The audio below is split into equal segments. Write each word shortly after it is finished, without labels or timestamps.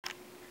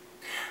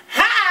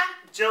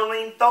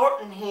Jolean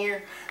Thorton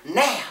here.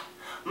 Now,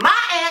 my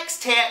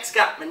ex-Tex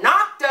got me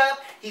knocked up.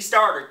 He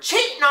started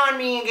cheating on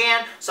me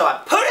again, so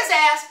I put his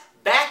ass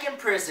back in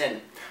prison.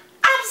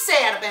 I'm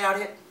sad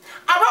about it.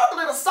 I wrote a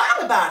little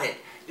song about it.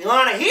 You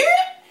want to hear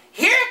it?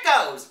 Here it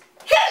goes.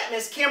 Hit it,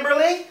 Miss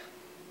Kimberly.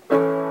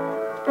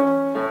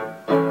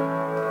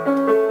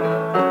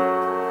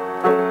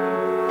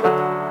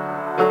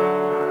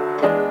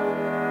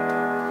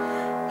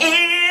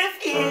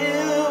 If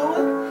you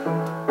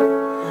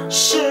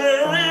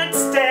should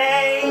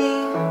stay,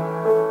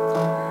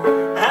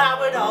 I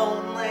would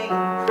only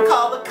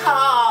call the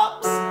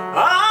cops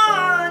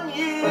on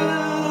you.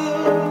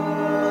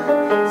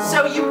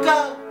 So you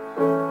go.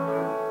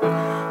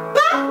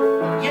 But,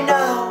 you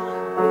know,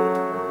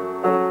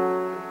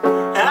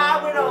 I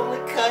would only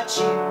cut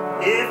you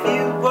if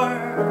you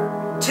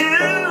were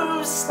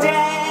to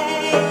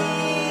stay.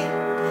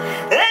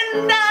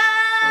 And I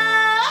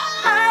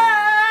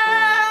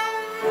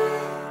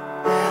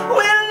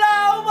will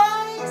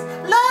always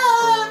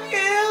love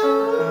you.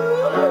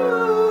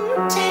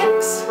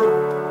 Tex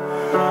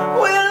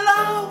will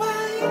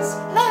always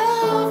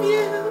love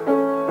you.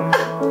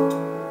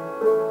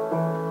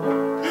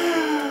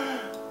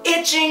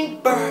 Itching,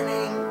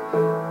 burning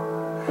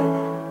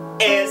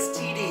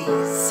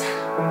STDs.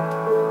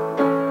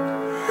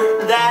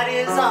 That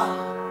is all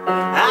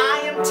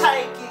I am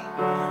taking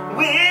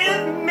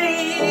with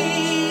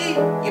me,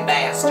 you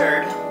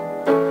bastard.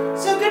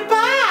 So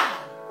goodbye.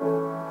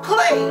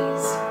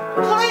 Please,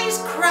 please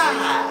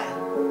cry.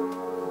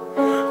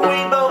 We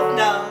both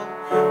know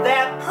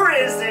that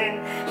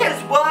prison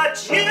is what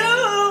you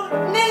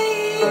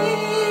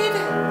need.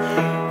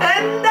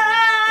 And I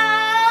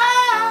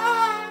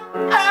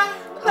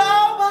will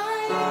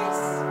always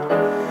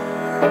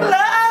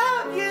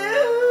love you.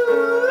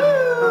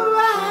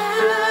 I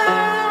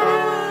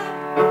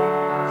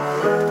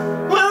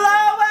will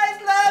always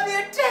love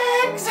you,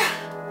 Tex.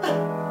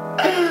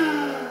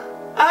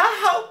 I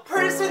hope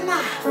prison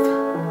life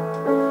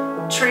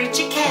treats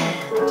you kind.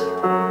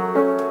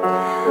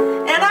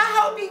 And I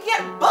hope you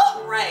get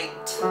butt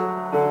raped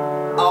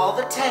all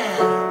the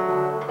time.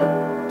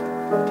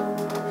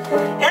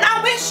 And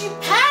I wish you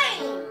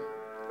pain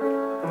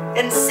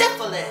and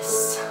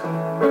syphilis.